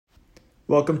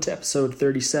Welcome to episode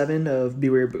 37 of Be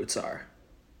Where Your Boots Are.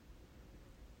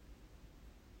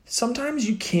 Sometimes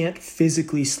you can't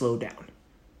physically slow down.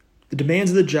 The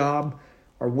demands of the job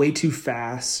are way too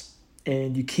fast,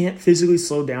 and you can't physically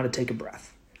slow down to take a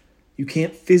breath. You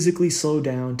can't physically slow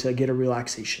down to get a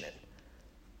relaxation in.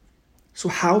 So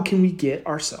how can we get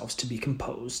ourselves to be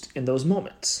composed in those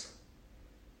moments?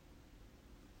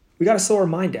 We got to slow our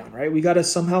mind down, right? We got to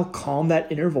somehow calm that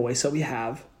inner voice that we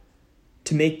have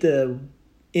to make the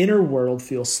inner world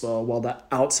feel slow while the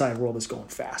outside world is going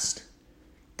fast.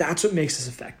 That's what makes us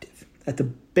effective. At the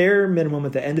bare minimum,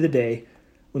 at the end of the day,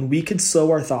 when we can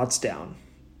slow our thoughts down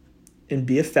and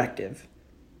be effective,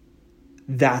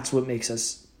 that's what makes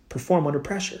us perform under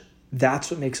pressure. That's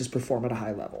what makes us perform at a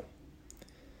high level.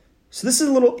 So this is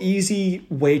a little easy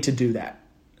way to do that.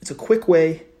 It's a quick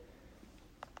way.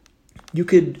 You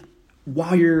could,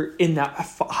 while you're in that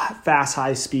fast,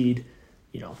 high speed,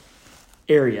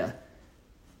 area,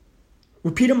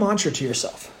 repeat a mantra to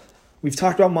yourself. We've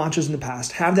talked about mantras in the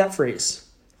past. Have that phrase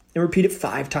and repeat it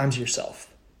 5 times to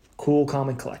yourself. Cool, calm,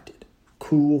 and collected.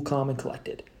 Cool, calm, and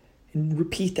collected. And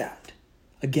repeat that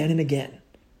again and again.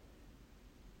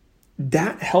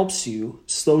 That helps you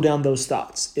slow down those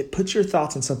thoughts. It puts your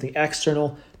thoughts on something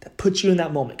external that puts you in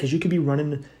that moment, because you could be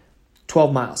running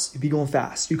 12 miles. You could be going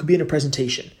fast. You could be in a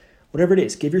presentation. Whatever it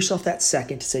is, give yourself that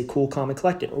second to say cool, calm, and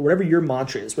collected, or whatever your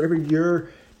mantra is, whatever your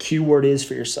cue word is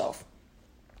for yourself.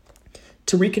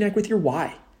 To reconnect with your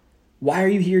why. Why are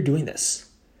you here doing this?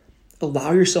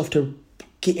 Allow yourself to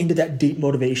get into that deep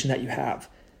motivation that you have,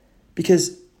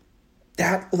 because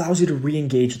that allows you to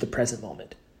re-engage with the present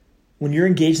moment. When you're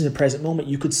engaged in the present moment,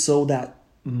 you could slow that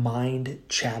mind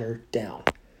chatter down,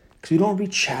 because we don't want to be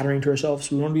chattering to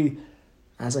ourselves. We want to be,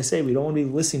 as I say, we don't want to be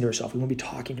listening to ourselves. We want to be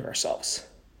talking to ourselves.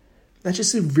 That's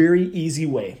just a very easy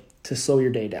way to slow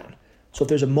your day down. So if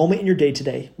there's a moment in your day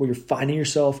today where you're finding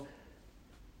yourself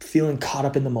feeling caught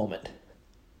up in the moment,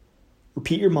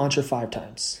 repeat your mantra 5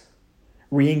 times.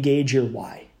 Re-engage your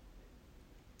why.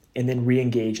 And then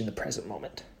re-engage in the present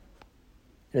moment.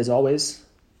 And as always,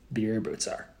 be where your boots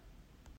are.